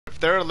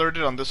they're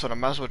alerted on this one, I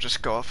might as well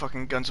just go off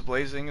fucking guns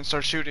blazing and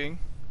start shooting.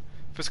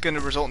 If it's gonna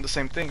result in the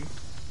same thing.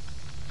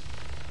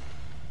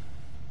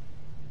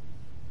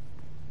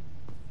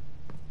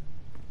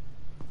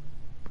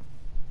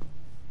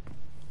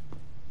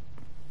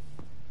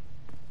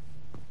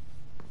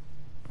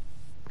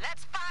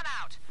 Let's fan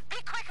out! Be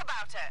quick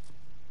about it!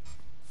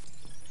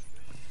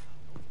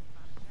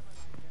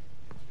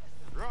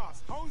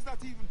 Ross, how is that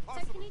even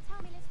possible? So can you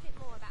tell me a little bit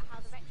more about how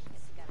the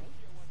retrofits are going?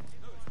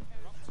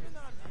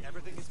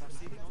 Everything is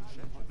proceeding on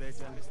schedule. There's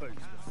boots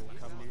before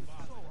coming in.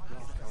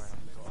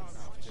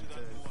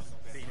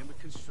 Dealing with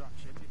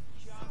construction.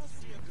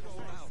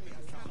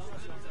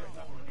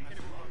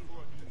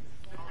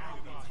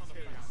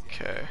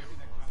 Okay.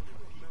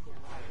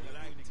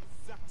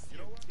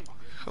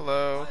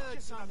 Hello.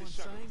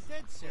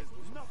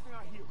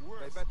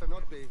 They better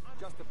not be.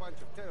 Just a bunch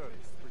of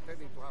terrorists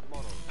pretending to have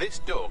morals. This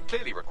door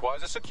clearly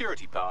requires a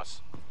security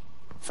pass.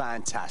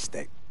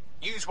 Fantastic.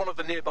 Use one of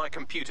the nearby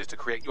computers to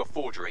create your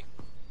forgery.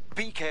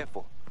 Be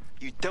careful.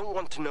 You don't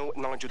want to know what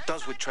Nigel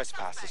does with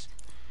trespassers.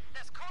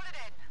 Let's call it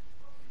in.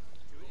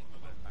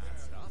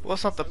 Well,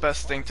 it's not the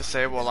best thing to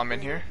say while I'm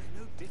in here.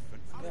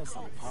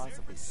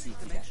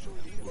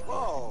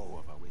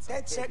 Whoa!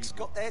 DedSec's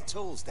got their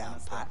tools down,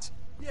 Pat.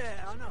 Yeah,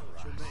 I know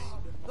what you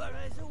mean. But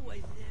there's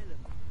always an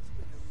element.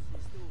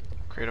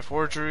 Create a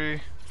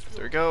forgery.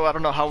 There we go. I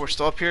don't know how we're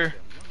still up here.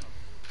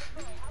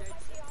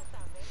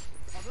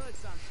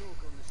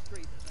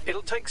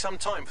 It'll take some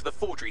time for the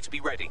forgery to be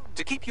ready.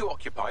 To keep you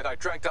occupied, I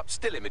dragged up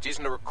still images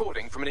and a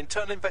recording from an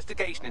internal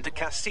investigation into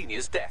Cass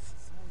Sr.'s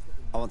death.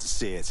 I want to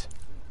see it.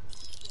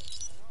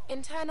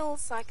 Internal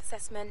Psych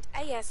Assessment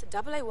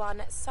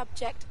AS001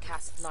 Subject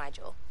Cass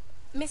Nigel.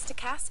 Mr.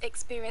 Cass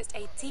experienced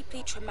a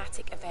deeply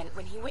traumatic event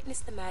when he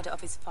witnessed the murder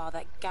of his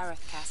father,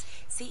 Gareth Cass,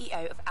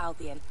 CEO of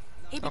Albion.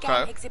 He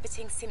began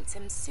exhibiting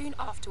symptoms soon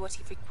after what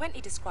he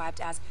frequently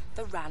described as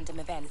the random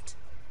event.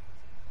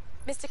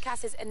 Mr.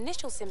 Cass's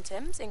initial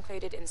symptoms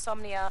included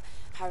insomnia,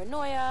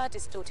 paranoia,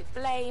 distorted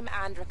blame,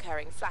 and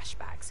recurring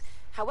flashbacks.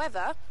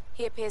 However,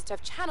 he appears to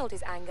have channeled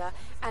his anger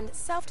and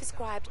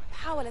self-described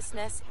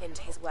powerlessness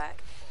into his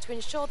work to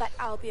ensure that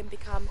Albion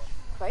become,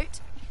 quote,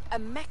 a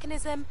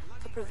mechanism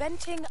for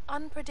preventing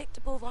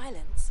unpredictable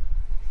violence.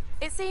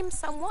 It seems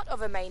somewhat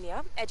of a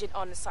mania, edging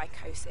on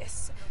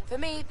psychosis. For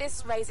me,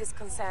 this raises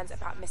concerns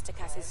about Mr.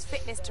 Cass's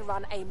fitness to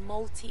run a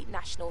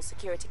multinational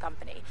security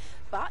company,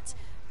 but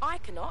I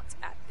cannot,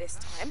 at this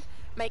time,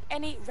 make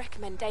any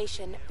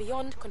recommendation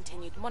beyond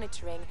continued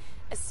monitoring,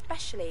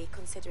 especially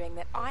considering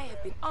that I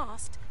have been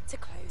asked to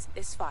close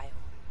this file.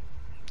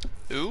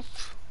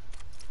 Oof.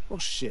 Well,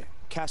 shit.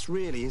 Cass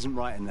really isn't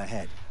right in the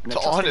head. And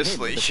So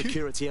honestly, the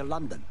security of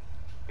London.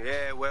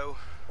 Yeah, well,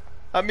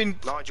 I mean,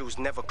 Nigel's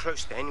never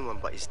close to anyone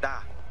but his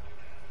dad.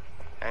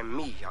 And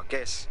me, I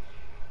guess.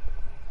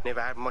 Never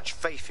had much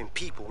faith in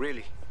people,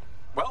 really.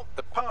 Well,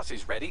 the pass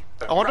is ready.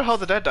 I wonder how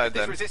the dad died If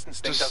this then. resistance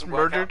thing Just doesn't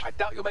work murdered? out, I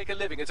doubt you'll make a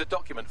living as a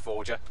document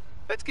forger.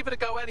 Let's give it a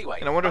go anyway.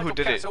 And I wonder who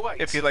Nigel did Cass it.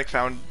 awaits. If he like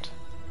found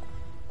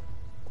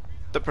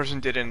the person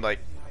didn't, like,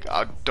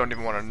 I don't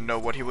even want to know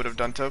what he would have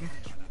done to him.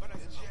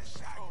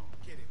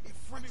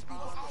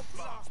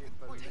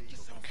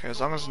 Okay, as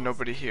long as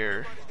nobody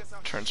here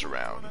turns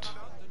around,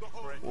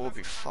 we'll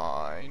be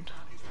fine.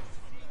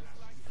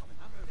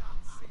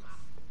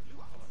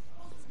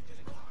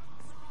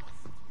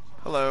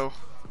 Hello.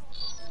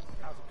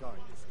 How's it going?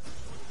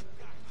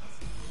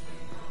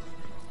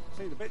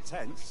 Seemed a bit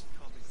tense.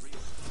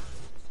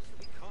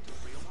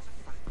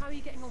 How are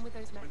you getting on with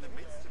those men?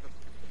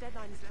 The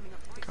deadline is coming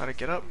up to Gotta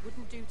get up.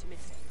 wouldn't do to miss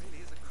it.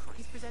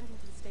 He's presenting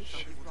to the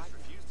station right now.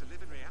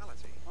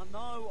 I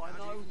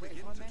know, but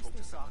if I mess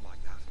this up,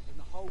 then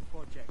the whole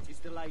project is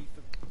delayed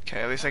for...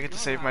 Okay, at least I get to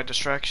save my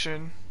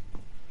distraction.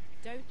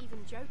 Don't even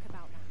joke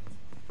about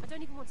that. I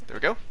don't even want to... There we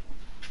go.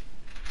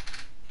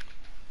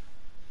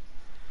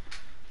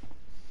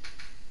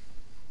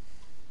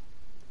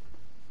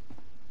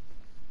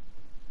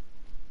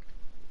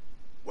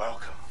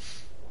 Welcome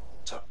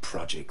to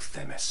Project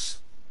Themis.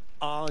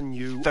 Our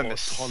new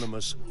Themis.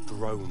 autonomous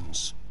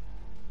drones.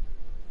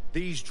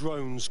 These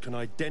drones can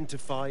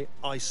identify,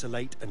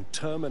 isolate, and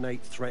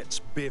terminate threats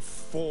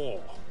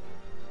before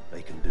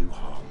they can do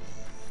harm.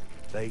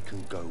 They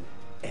can go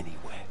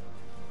anywhere,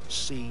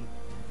 see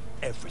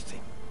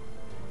everything.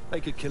 They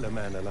could kill a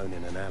man alone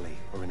in an alley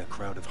or in a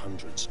crowd of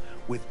hundreds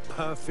with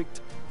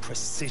perfect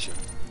precision.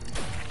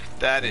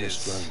 That These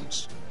is...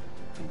 drones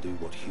can do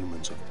what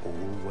humans have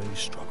always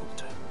struggled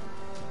to.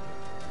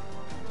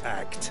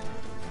 Act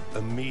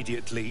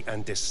immediately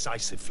and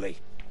decisively.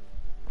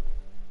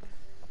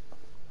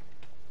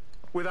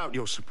 Without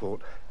your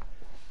support,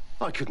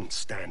 I couldn't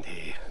stand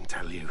here and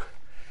tell you.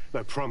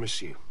 I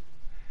promise you,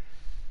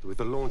 that with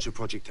the launch of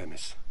Project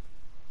Themis,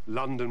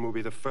 London will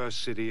be the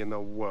first city in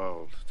the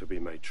world to be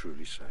made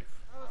truly safe.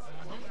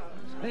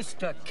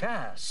 Mr.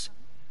 Cass,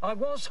 I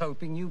was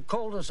hoping you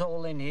called us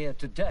all in here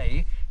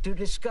today to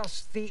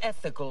discuss the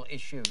ethical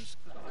issues.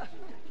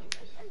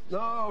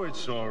 No,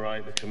 it's all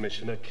right. The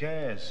Commissioner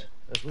cares,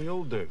 as we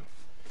all do.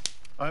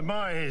 I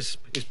admire his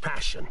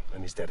passion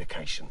and his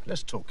dedication.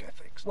 Let's talk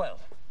ethics. Well,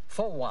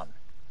 for one,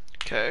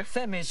 Okay.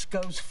 Themis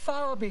goes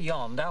far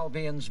beyond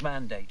Albion's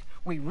mandate.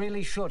 We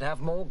really should have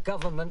more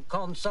government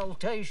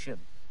consultation.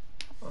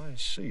 I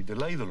see.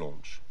 Delay the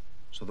launch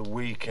so that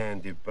we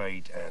can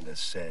debate and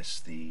assess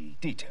the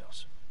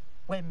details.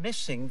 We're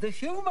missing the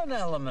human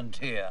element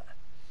here.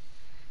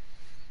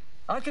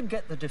 I can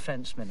get the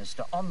Defense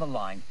Minister on the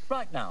line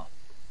right now.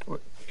 Well,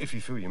 if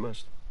you feel you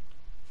must.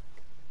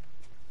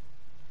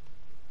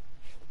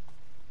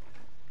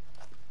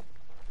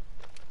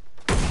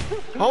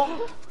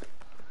 Oh!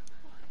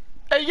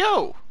 Hey,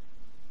 yo!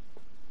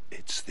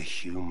 It's the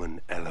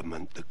human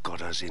element that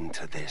got us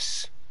into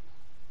this.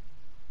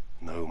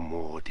 No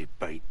more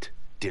debate,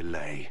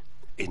 delay,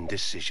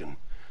 indecision.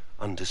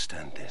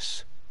 Understand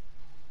this.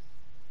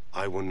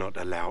 I will not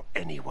allow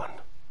anyone,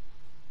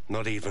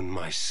 not even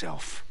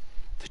myself,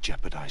 to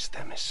jeopardize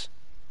Themis.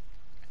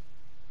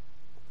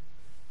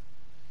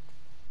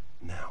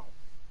 Now,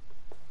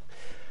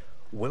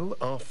 will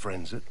our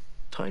friends at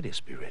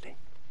Tidus be ready?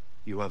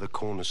 You are the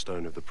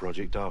cornerstone of the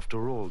project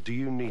after all. Do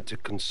you need to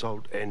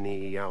consult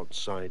any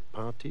outside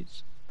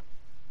parties?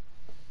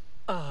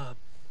 No.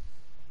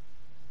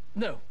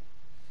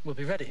 We'll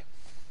be ready.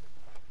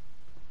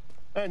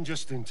 And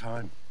just in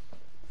time.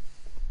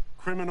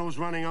 Criminals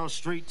running our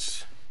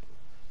streets.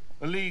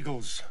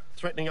 Illegals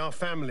threatening our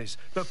families.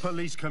 The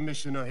police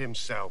commissioner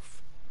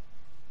himself.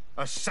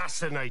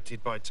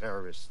 Assassinated by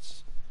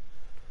terrorists.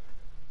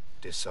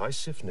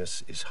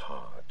 Decisiveness is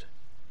hard.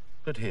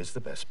 But here's the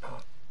best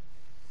part.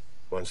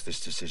 Once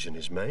this decision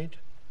is made,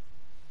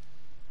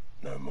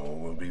 no more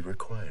will be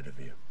required of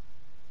you.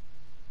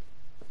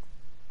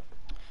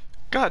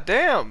 God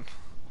damn!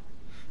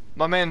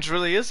 My man's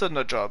really is a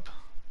nut job.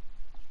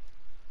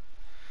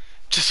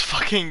 Just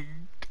fucking...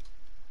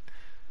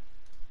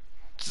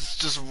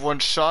 Just one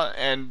shot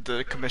and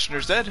the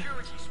commissioner's dead.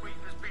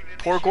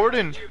 Poor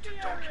Gordon.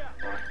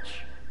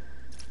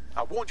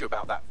 I warned you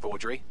about that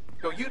forgery.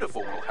 Your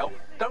uniform will help.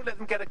 Don't let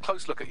them get a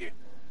close look at you.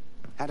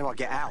 How do I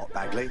get out,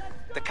 Bagley?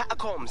 The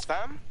catacombs,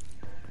 fam.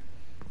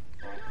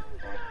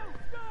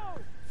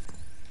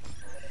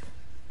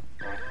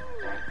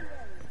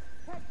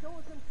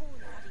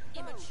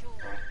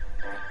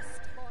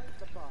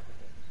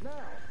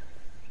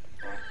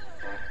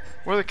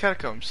 Where are the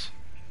catacombs?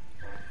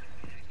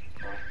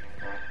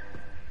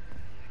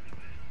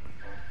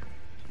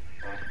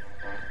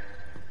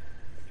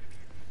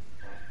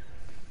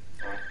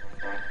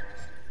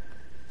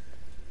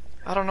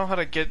 I don't know how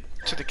to get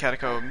to the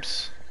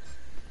catacombs.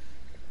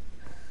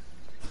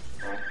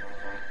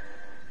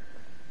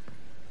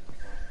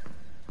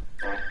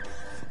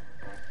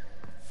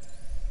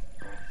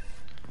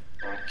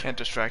 Can't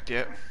distract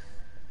yet.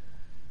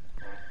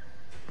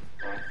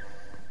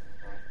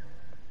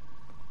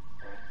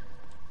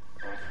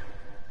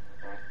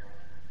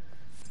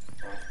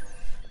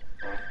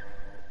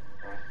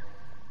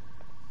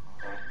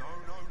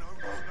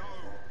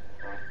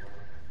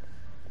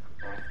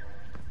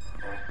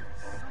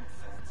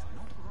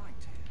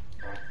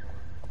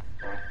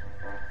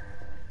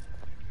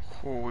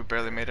 Oh, we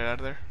barely made it out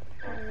of there.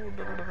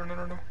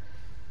 Oh, no.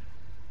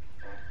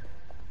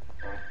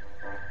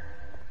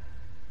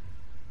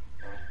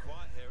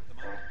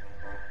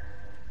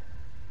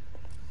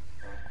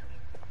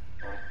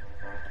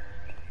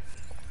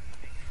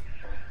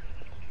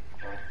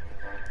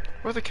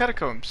 Where are the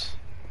catacombs?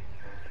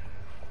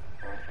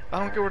 I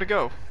don't get where to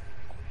go.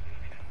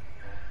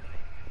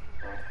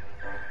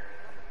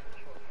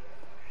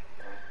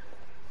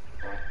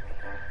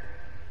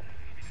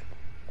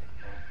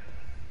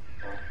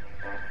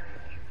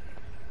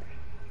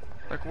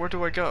 Like, where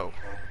do I go?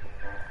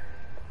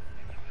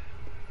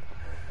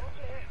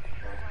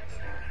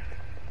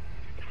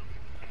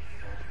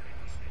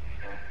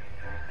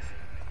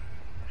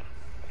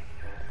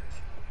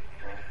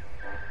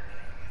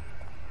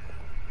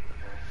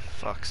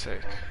 Fuck's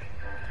sake.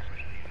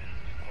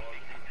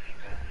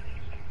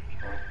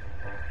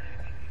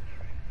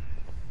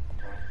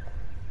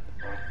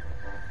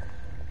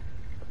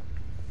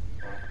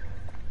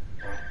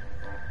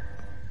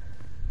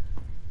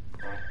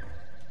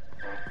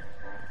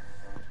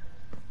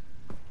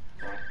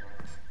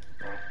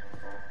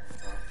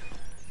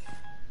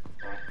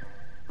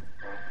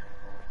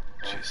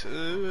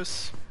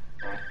 Jesus.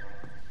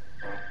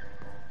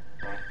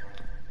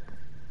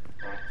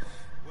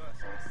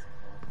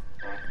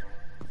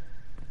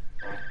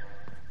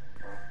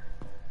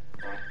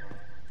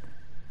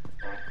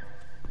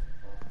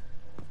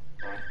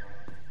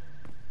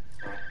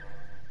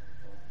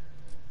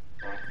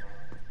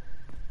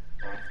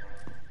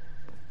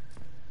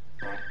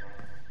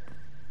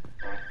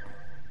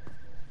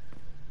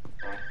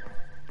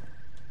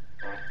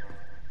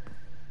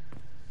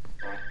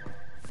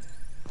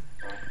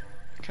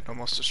 Can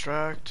almost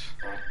distract.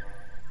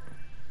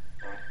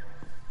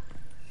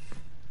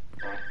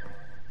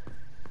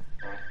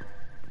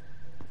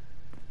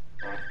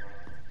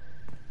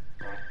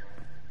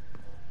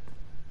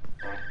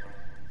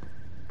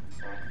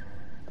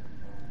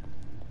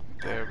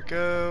 There we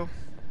go.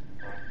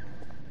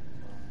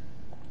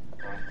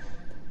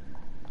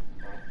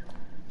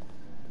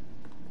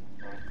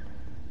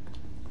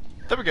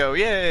 There we go,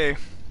 yay!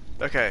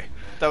 Okay,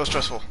 that was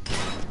stressful.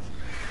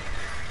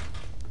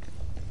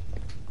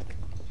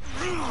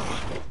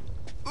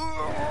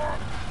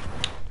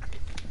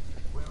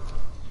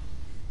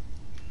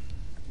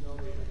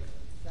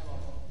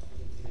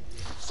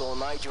 Saw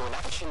Nigel in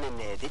action in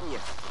there, didn't you?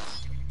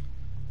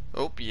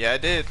 Oh, yeah I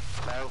did.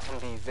 Man can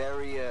be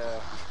very,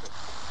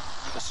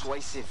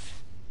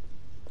 persuasive.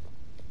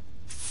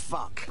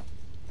 Fuck.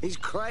 He's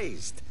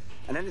crazed.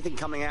 And anything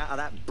coming out of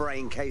that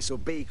brain case will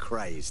be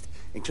crazed,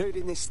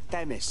 including this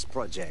Themis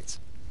project.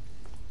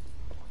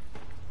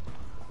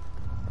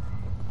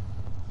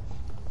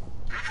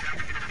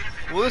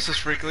 Well, this is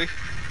freaky.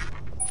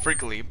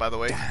 Freakily, by the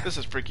way. This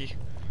is freaky.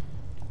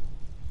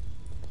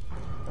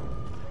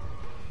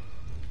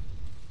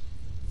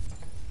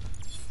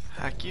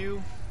 Hack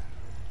you.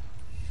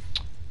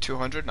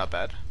 200, not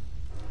bad.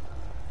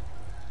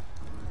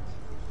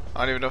 I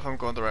don't even know if I'm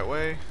going the right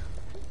way.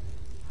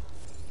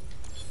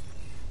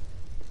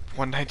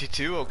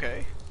 192,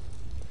 okay.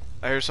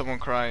 I hear someone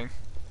crying.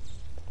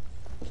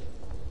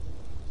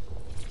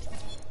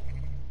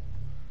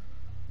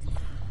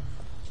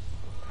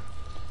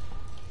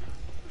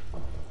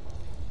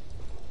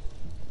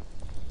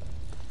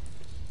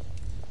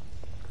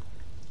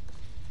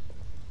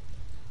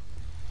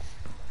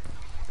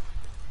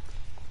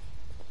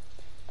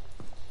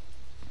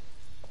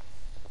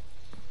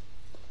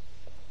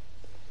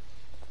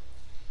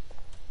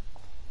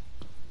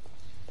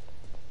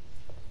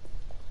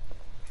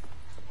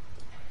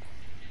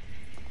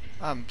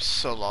 I'm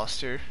so lost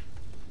here.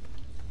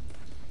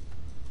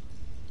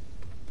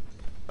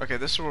 Okay,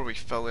 this is where we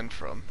fell in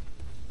from.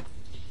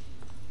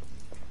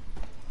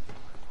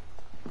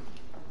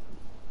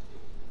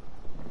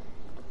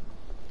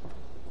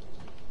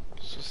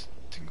 So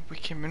I think we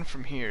came in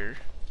from here.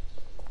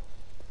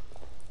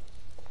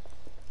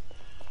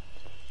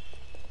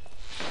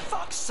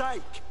 Fuck's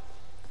sake!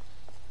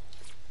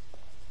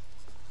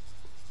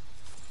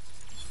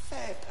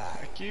 Fair play.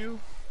 Thank you.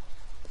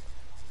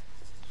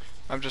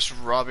 I'm just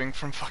robbing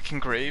from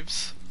fucking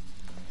graves.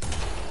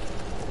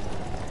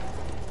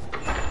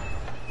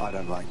 I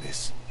don't like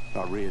this.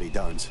 I really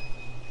don't.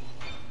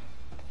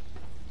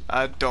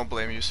 I don't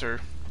blame you, sir.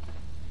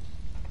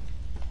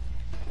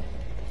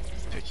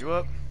 Pick you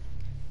up.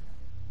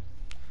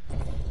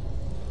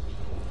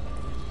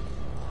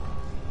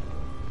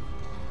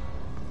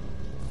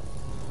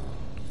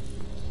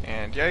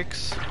 And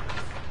yikes.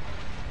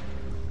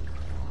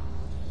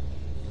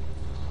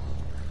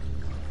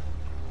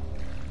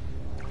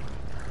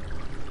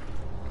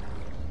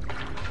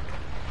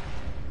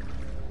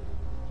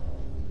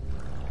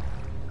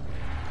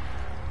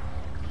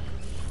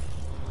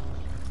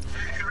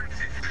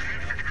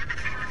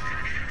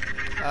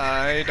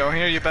 I don't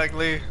hear you,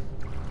 Bagley.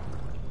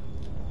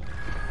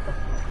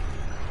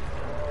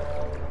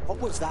 What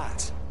was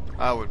that?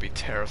 I would be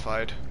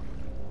terrified.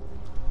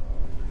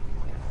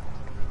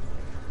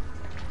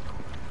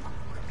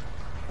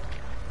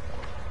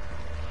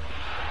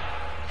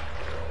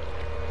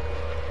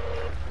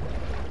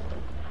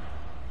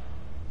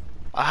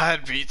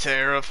 I'd be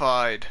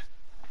terrified.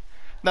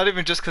 Not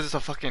even just because it's a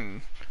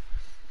fucking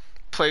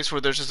place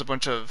where there's just a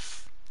bunch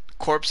of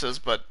corpses,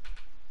 but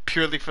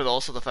purely for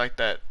also the fact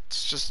that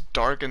it's just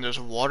dark and there's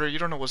water. You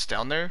don't know what's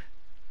down there.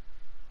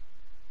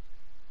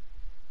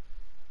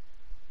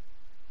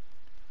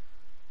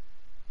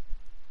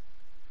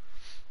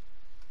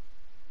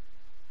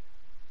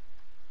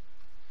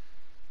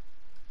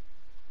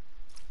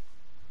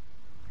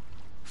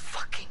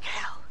 Fucking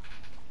hell.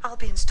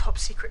 Albion's top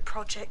secret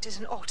project is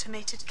an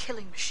automated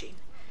killing machine.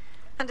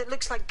 And it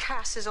looks like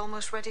Cass is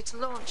almost ready to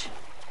launch.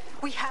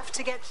 We have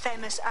to get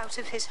Themis out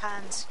of his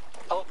hands.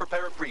 I'll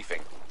prepare a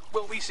briefing.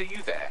 Will we see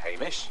you there,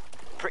 Hamish?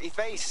 Pretty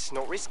face,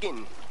 not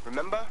risking,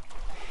 remember?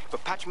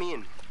 But patch me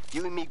in.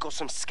 You and me got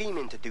some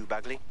scheming to do,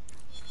 Bagley.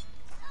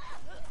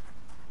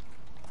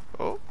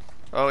 Oh.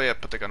 Oh yeah,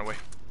 put the gun away.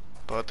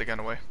 Put the gun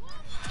away.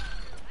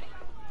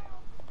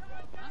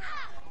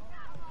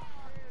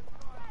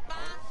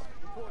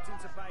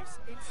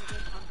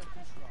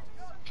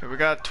 Okay, we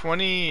got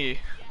 20.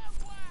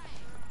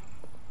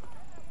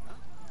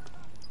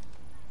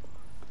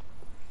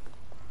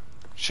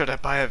 Should I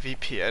buy a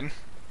VPN?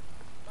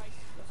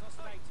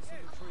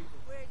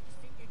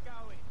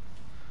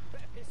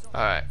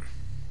 Alright.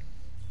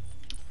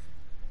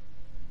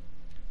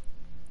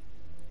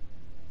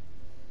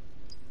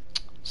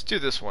 Let's do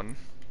this one.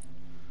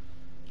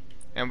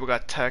 And we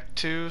got tech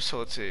too, so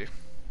let's see.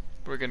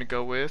 We're gonna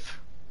go with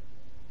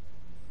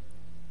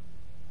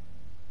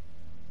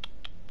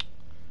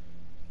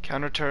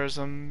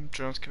counterterrorism,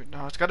 drones.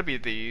 No, it's gotta be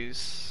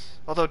these.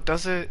 Although,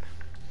 does it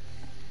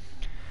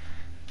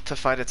to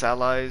fight its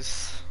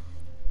allies?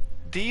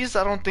 These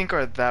I don't think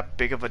are that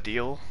big of a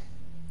deal.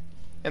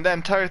 And that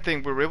entire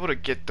thing, we were able to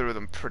get through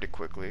them pretty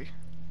quickly.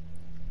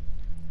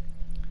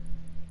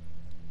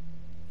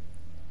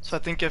 So I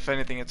think if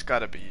anything, it's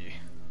gotta be.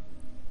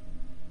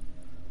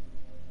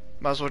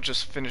 Might as well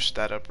just finish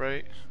that up,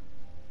 right?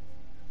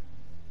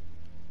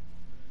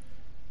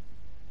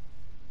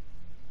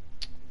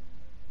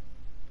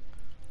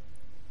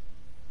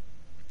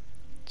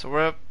 So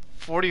we're at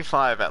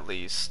 45 at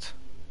least.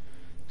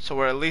 So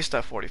we're at least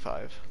at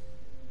 45.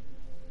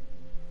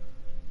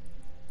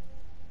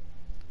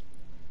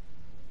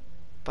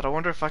 But I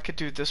wonder if I could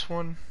do this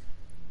one.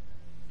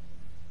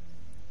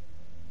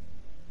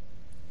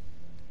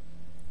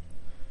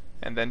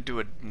 And then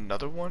do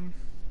another one.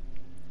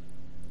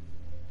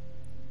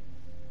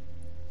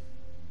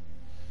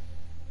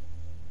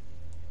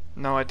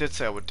 No, I did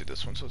say I would do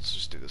this one, so let's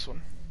just do this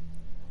one.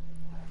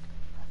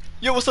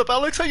 Yo, what's up,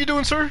 Alex? How you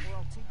doing, sir?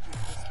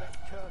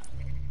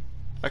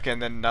 Okay,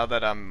 and then now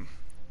that I'm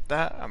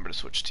gonna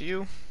switch to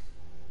you.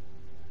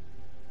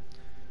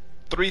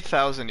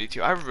 3,000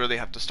 E2. I really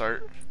have to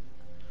start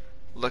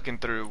looking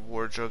through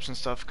wardrobes and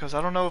stuff, because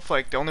I don't know if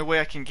like the only way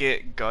I can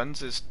get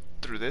guns is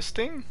through this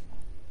thing.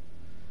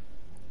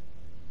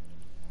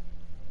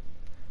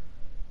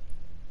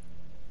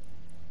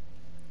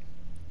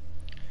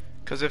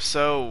 Because if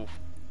so,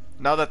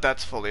 now that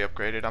that's fully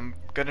upgraded, I'm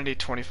gonna need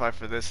 25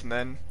 for this, and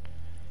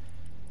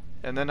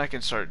then I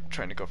can start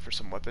trying to go for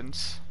some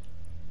weapons.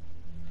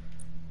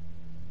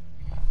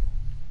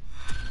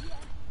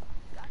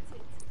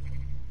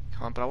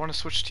 Come on, but I want to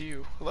switch to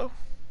you. Hello?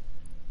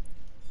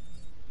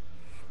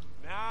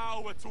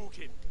 Now we're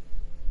talking.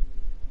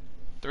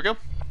 There we go.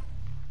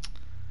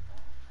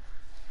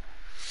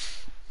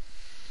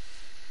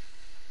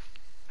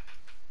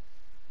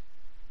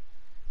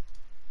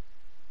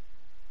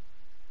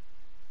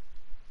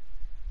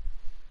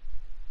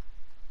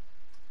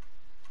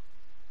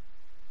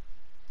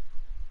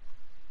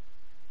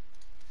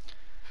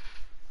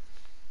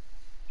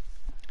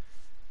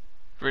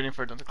 Reading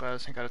for another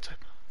class and got a type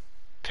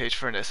page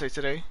for an essay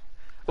today.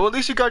 Well, at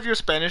least you got your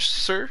Spanish,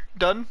 sir,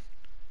 done.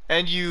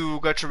 And you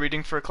got your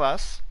reading for a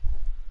class.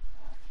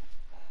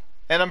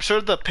 And I'm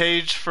sure the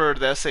page for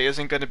the essay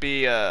isn't going to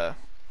be, isn't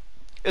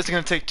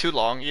going to take too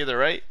long either,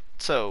 right?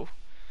 So,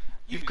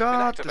 you've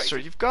got this, sir,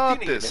 you've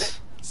got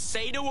this.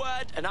 Say the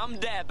word and I'm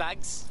there,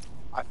 Bags.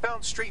 I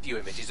found Street View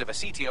images of a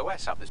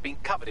CTOS hub that's been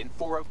covered in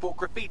 404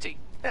 graffiti.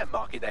 They're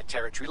marking their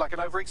territory like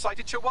an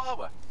overexcited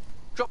chihuahua.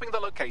 Dropping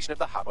the location of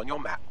the hub on your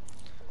map.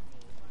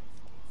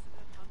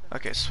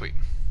 Okay, sweet.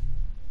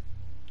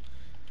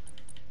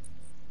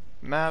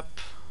 Map.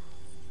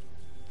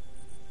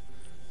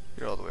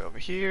 You're all the way over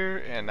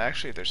here, and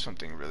actually there's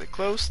something really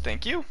close,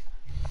 thank you.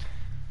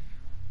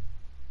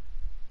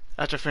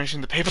 After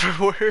finishing the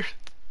paperwork.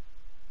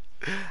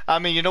 I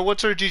mean, you know what,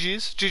 sir?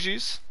 GG's,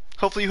 GG's.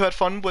 Hopefully you had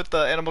fun with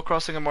Animal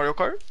Crossing and Mario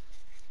Kart.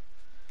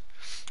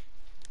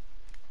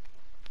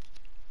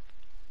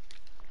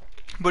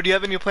 But do you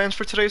have any plans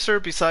for today, sir,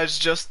 besides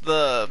just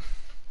the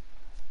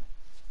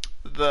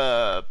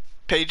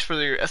page for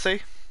your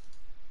essay?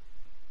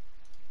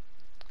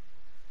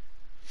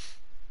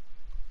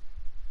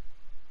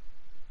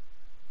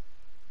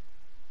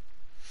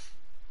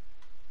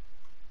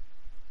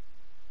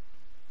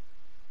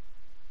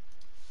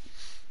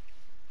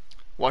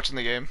 Watching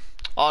the game.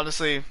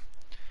 Honestly,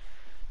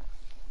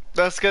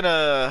 that's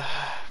gonna...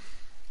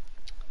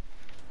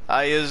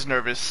 I is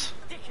nervous.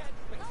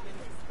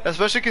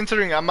 Especially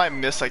considering I might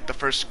miss like the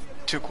first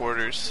 2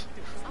 quarters.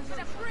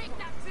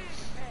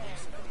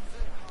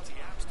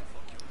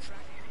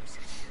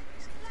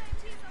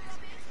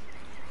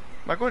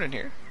 Am I going in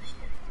here?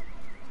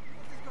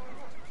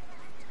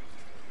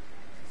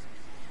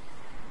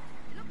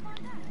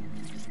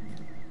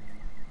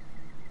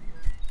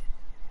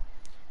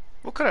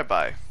 What could I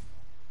buy?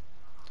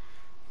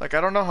 Like,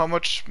 I don't know how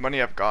much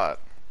money I've got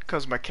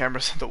because my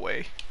camera's in the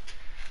way.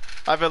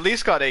 I've at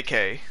least got AK.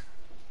 I'd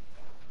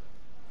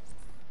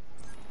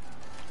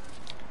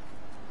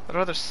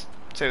rather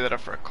save that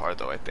up for a car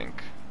though, I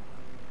think.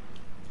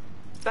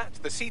 That's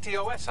the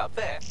CTOS up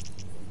there.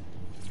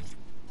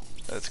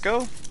 Let's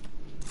go.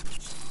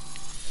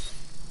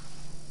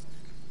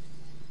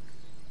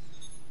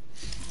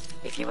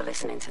 If you were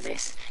listening to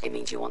this, it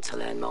means you want to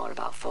learn more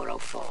about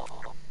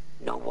 404.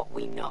 Know what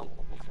we know.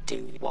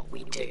 Do what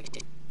we do.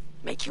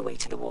 Make your way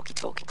to the Walkie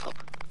Talkie Club.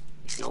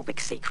 It's no big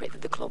secret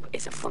that the club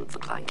is a front for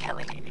Clan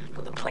Kelly,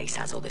 but the place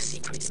has other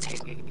secrets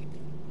too.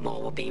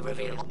 More will be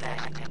revealed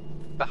there.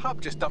 The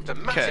hub just dumped a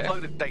massive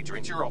load of data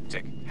into your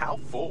optic. How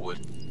forward?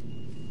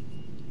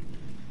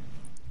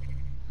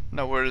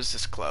 Now where is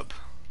this club?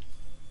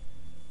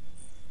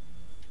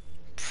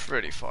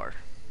 Pretty far.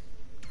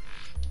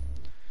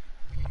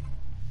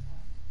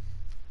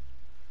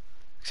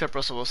 Except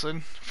Russell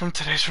Wilson from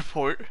today's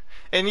report.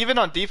 And even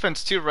on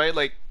defense too, right?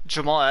 Like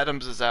Jamal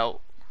Adams is out,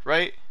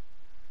 right?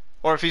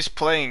 Or if he's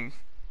playing,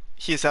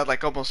 he's had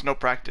like almost no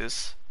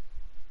practice.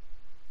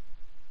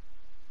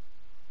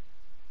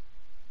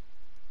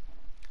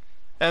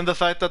 And the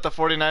fact that the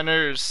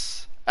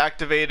 49ers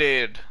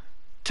activated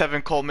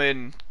Tevin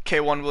Coleman,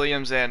 K1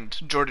 Williams, and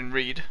Jordan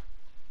Reed.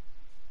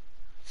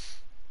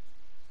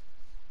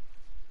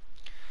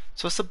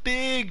 So it's a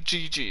big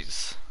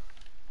GG's.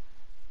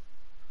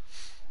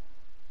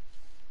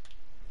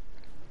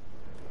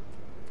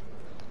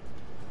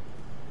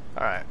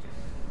 Alright.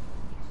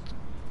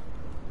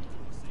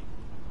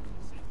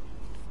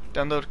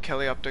 Download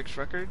Kelly Optics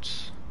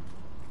records.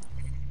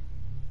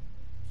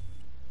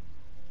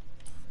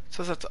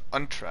 says that's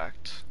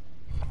untracked.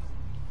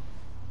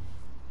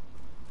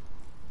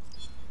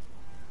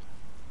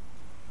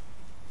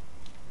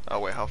 Oh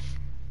wait,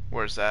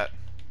 where's that?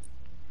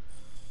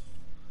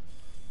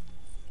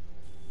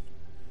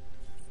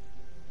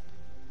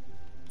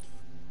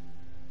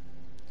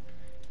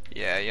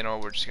 Yeah, you know,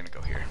 we're just gonna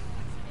go here.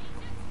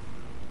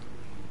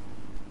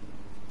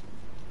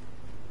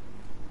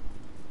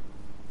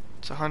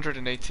 It's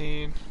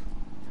 118.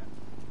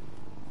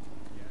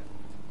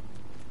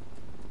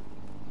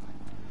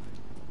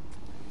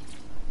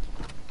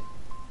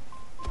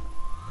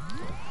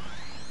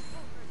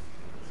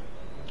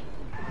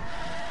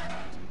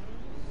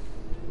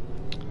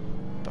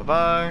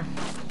 Bye-bye.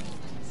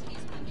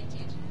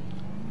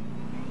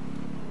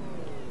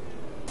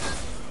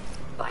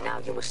 By now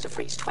you must have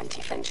reached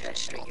 20 Fenchurch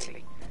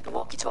Street. The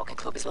Walkie-Talkie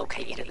Club is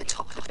located at the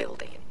top of the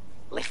building.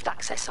 Lift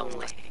access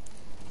only.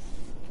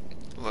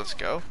 Let's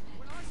go.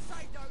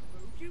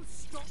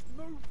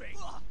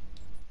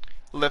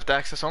 Lift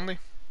access only.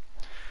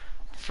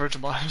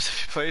 Virgin items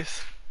if you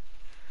please.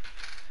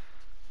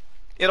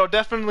 It'll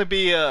definitely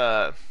be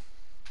a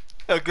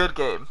good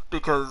game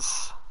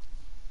because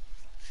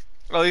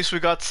at least we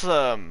got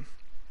some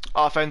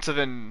offensive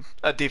and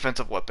a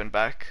defensive weapon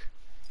back.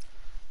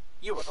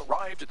 You have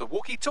arrived at the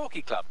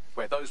Walkie-Talkie Club,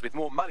 where those with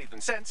more money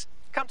than sense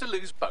come to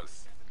lose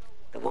both.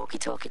 The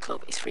Walkie-Talkie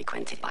Club is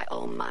frequented by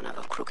all manner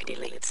of crooked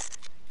elites,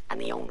 and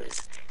the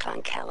owners,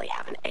 Clan Kelly,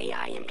 have an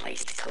AI in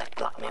place to collect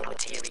blackmail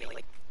material.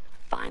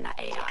 Find that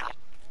AI,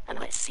 and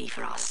let's see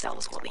for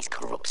ourselves what these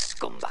corrupt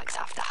scumbags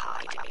have to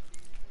hide.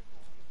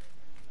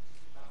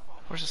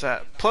 Where's this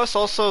at? Plus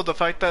also the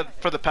fact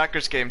that for the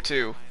Packers game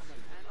too,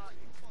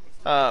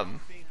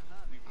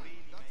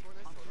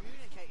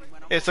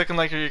 it's looking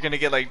like you're gonna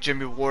get like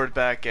Jimmy Ward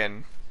back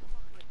and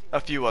a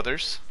few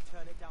others.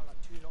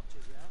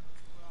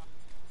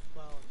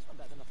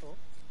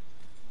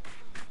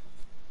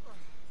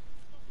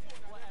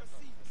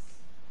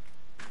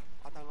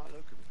 I don't like the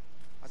look of it.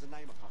 As a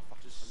name, I can't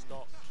fucking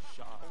stop.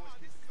 Shut up.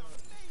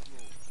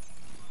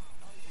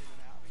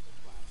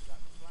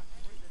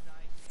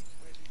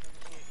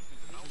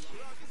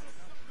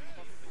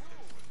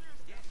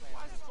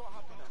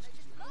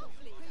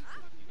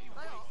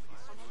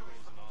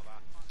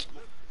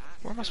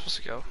 Where am I supposed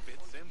to go?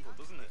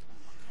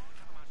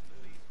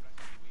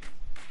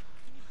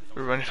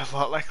 We're running a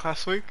lot like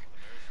last week.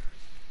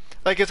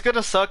 Like, it's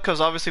gonna suck because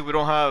obviously we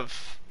don't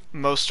have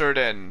Mostert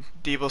and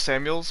Deebo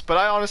Samuels, but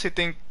I honestly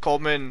think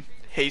Coleman,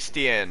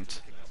 Hasty,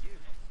 and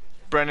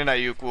Brandon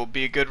Ayuk will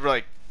be good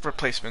like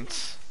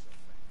replacements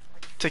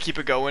to keep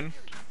it going.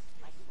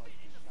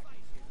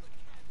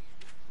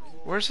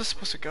 Where's this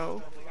supposed to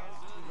go?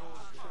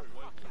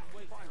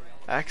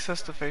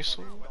 Access to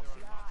facial.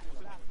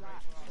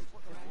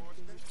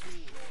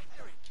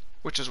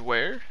 Which is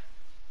where?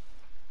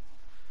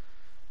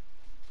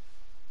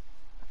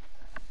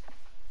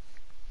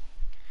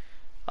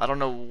 I don't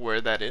know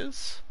where that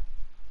is.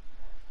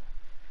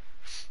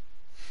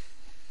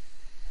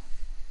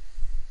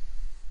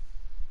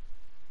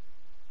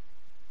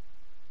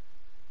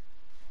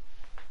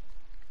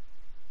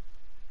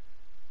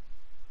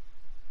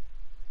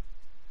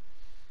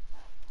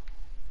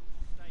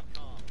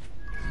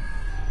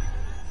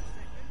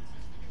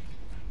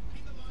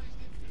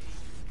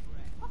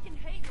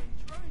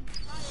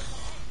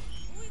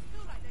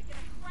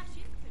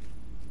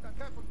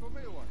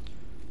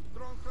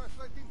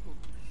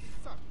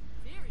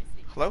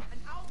 Hello?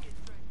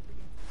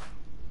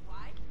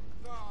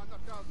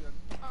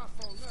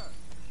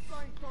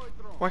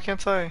 Why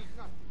can't I?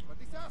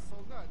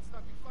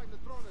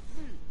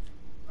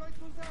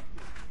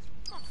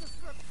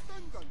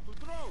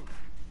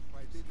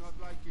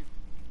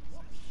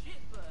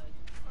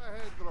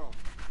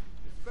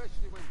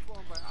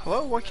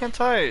 Hello? Why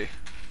can't I?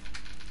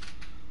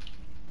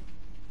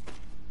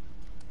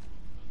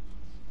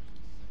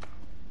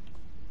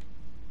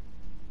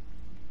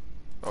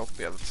 Oh,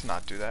 yeah, let's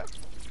not do that.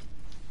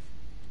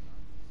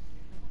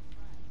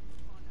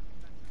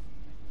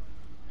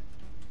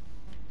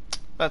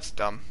 That's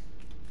dumb.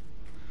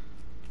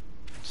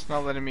 It's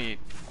not letting me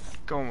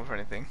go in with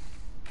anything.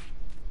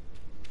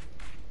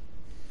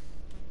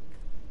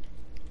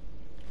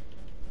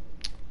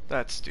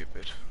 That's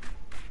stupid.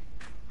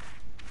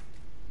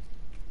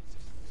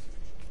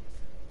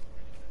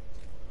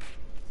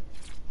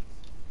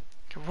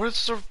 Okay,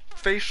 what's the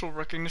facial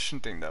recognition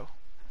thing though?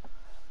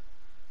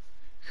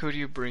 Who do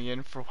you bring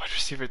in for wide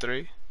receiver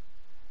 3?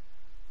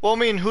 Well, I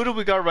mean, who do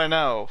we got right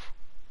now?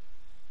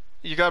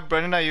 You got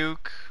Brandon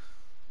Ayuk.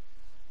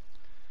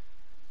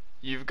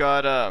 You've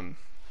got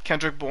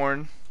Kendrick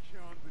Bourne.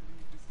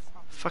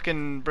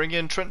 Fucking bring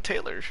in Trent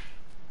Taylor.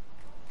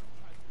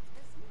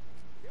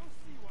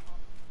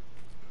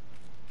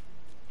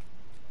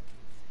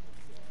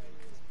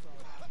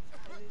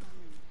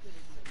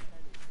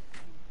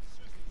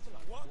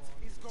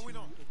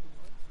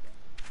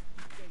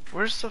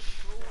 Where's the it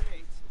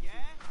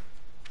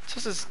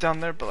says it's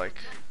down there, but like,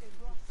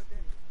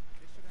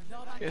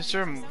 is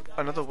there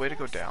another way to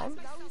go down?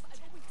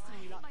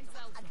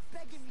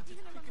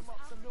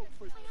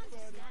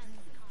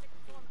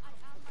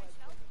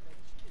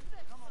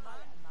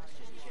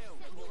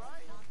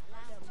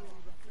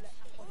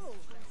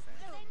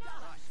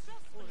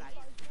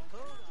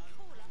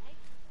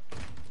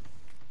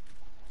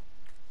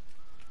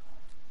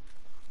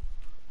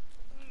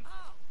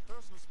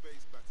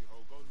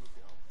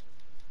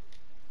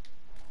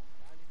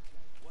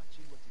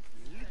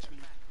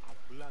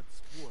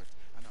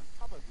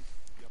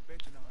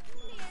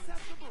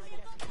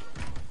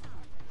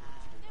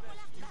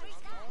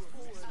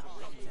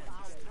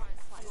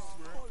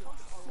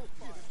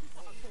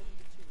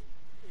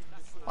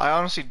 I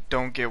honestly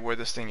don't get where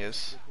this thing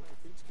is.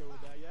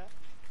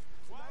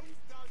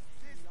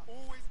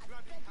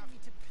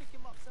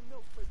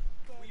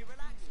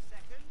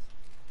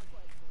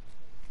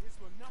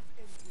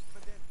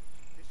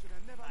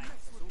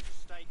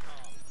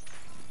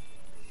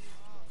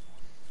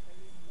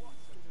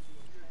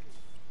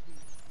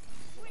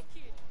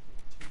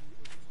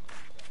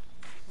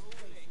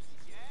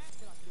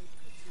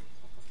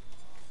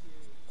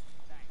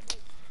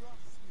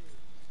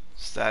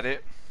 Is that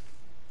it?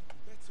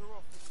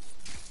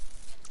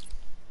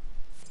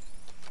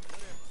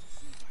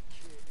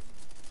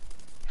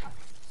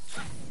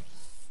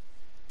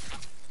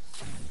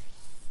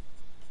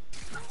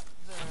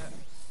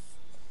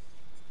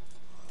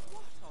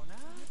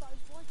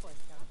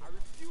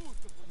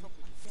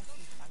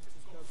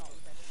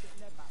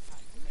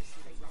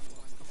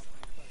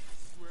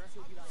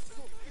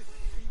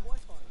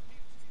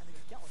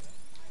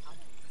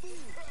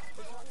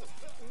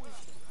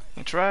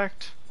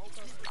 Interact.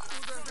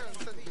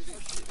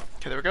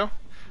 Okay, there we go.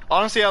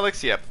 Honestly,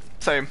 Alex, yep,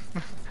 same.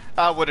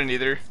 I wouldn't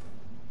either.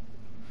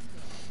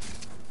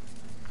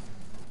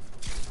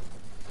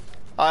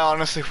 I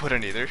honestly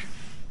wouldn't either.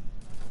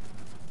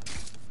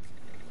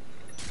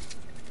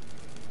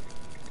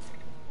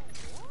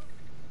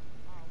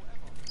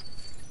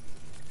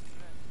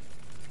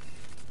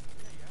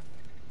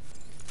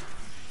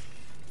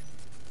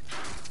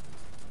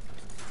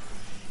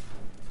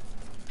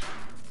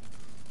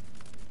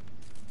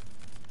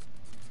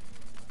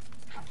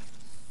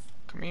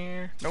 Come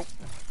here. Nope.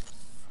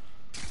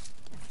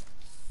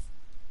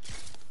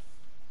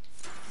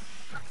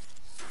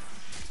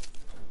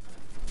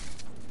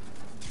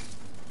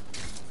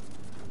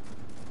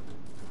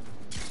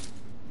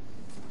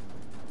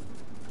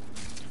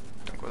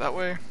 Don't go that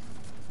way.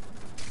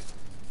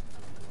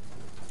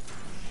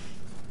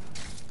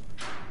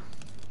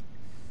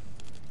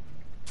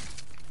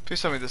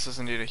 Please tell me this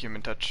doesn't need a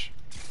human touch.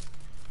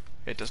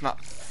 It does not.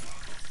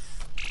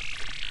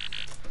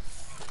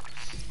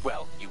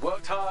 Well, you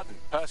worked hard and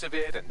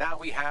persevered, and now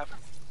we have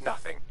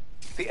nothing.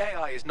 The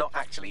AI is not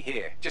actually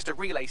here, just a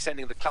relay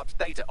sending the club's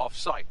data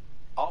off-site.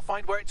 I'll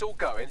find where it's all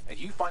going, and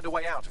you find a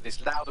way out of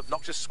this loud,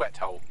 obnoxious sweat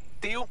hole.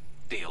 Deal?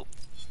 Deal.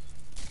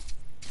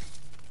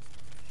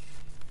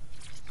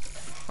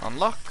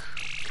 Unlock.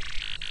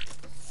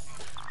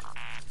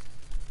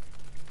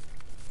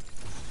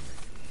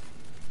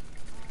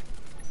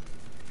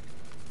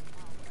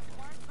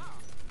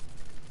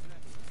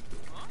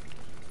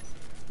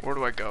 Where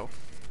do I go?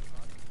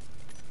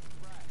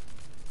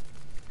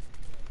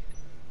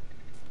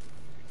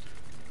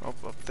 Oh,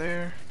 up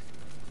there.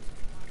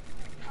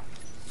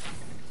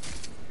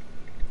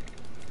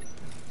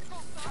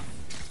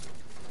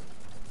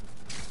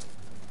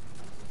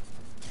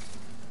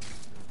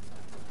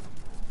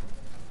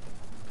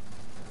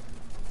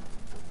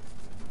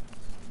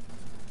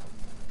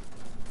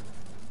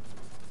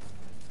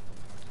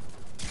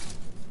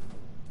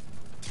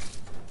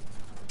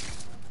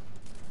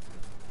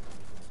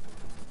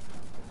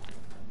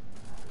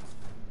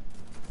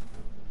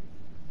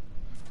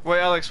 Wait,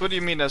 Alex, what do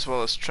you mean as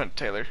well as Trent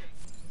Taylor?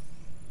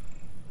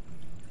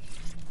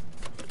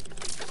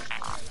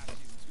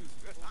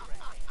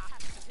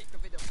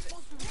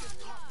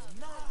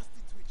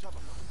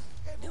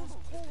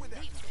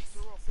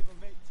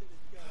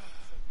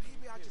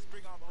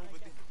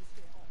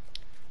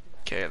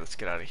 Okay, let's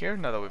get out of here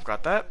now that we've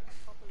got that.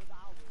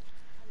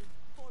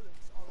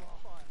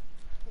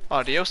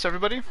 Adios,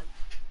 everybody.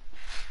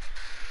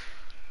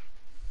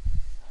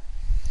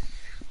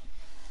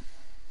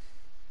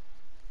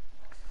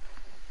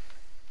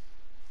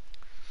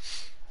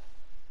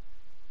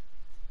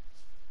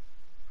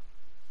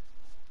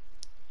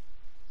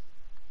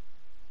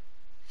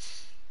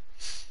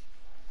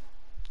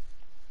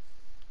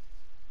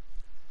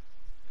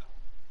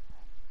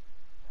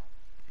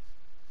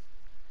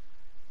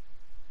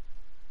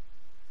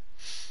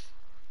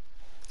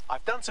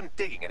 I've done some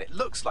digging, and it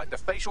looks like the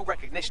facial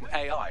recognition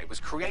AI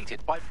was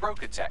created by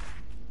BrokerTech.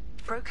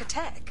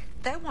 BrokerTech?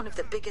 They're one of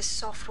the biggest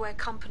software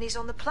companies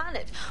on the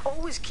planet.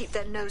 Always keep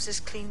their noses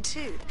clean,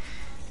 too.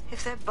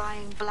 If they're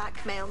buying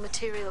blackmail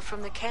material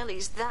from the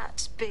Kellys,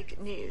 that's big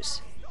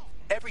news.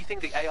 Everything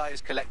the AI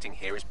is collecting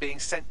here is being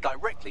sent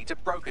directly to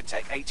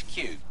BrokerTech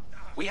HQ.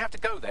 We have to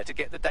go there to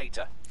get the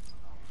data.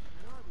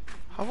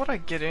 How would I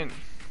get in?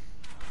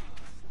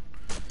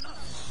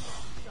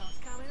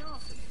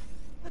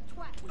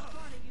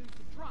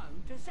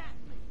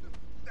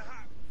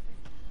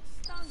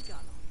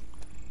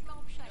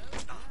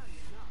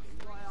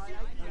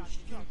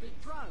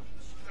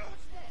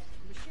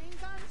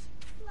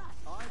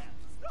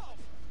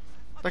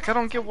 Like, I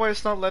don't get why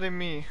it's not letting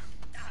me.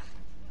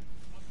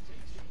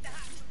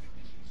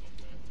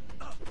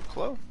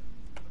 Hello?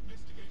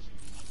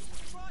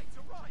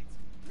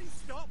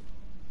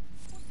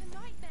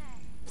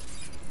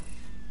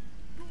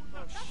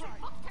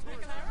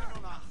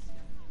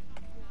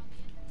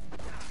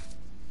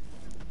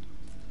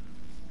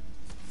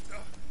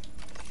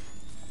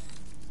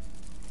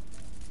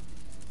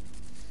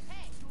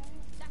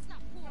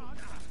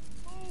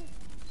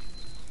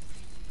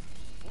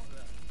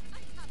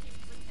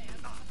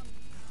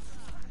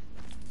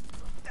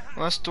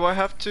 Unless, do I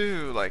have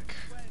to, like...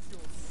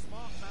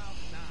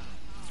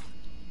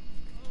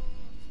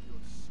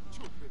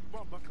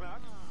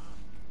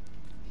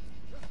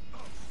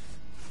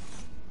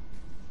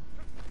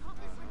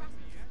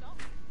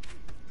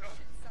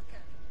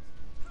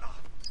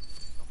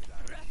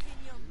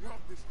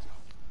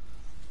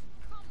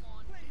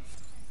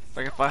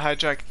 Like if I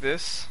hijack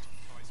this...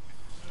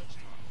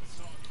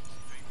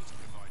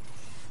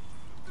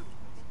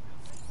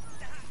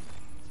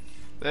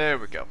 There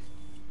we go.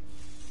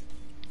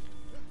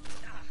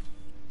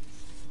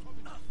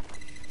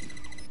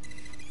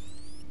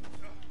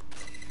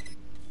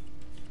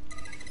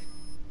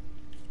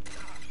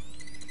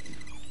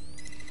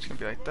 It's gonna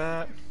be like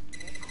that.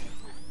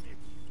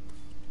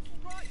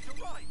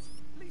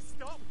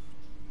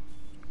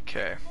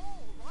 Okay.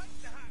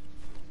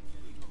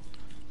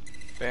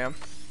 Bam.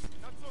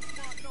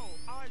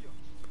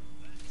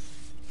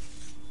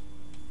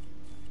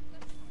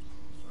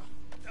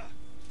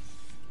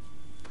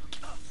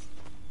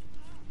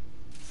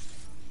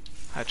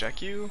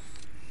 Hijack you.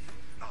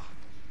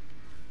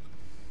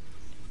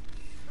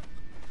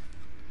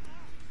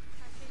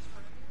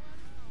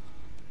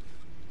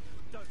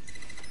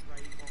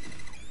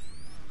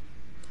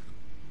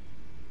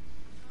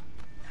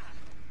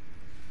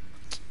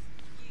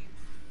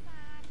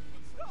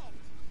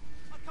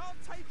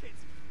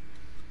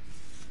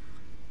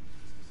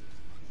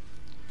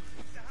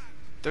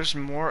 There's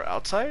more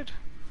outside?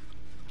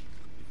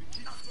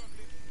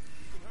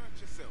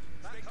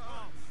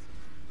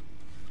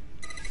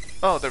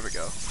 Oh, there we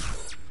go.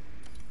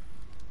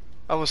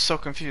 I was so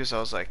confused, I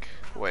was like,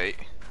 wait.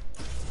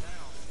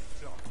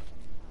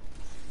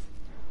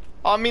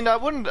 I mean, I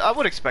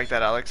would expect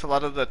that, Alex, a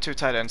lot of the two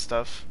tight end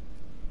stuff.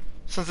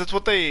 Since it's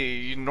what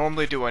they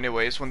normally do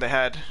anyways when they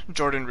had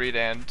Jordan Reed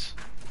and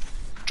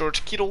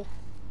George Kittle.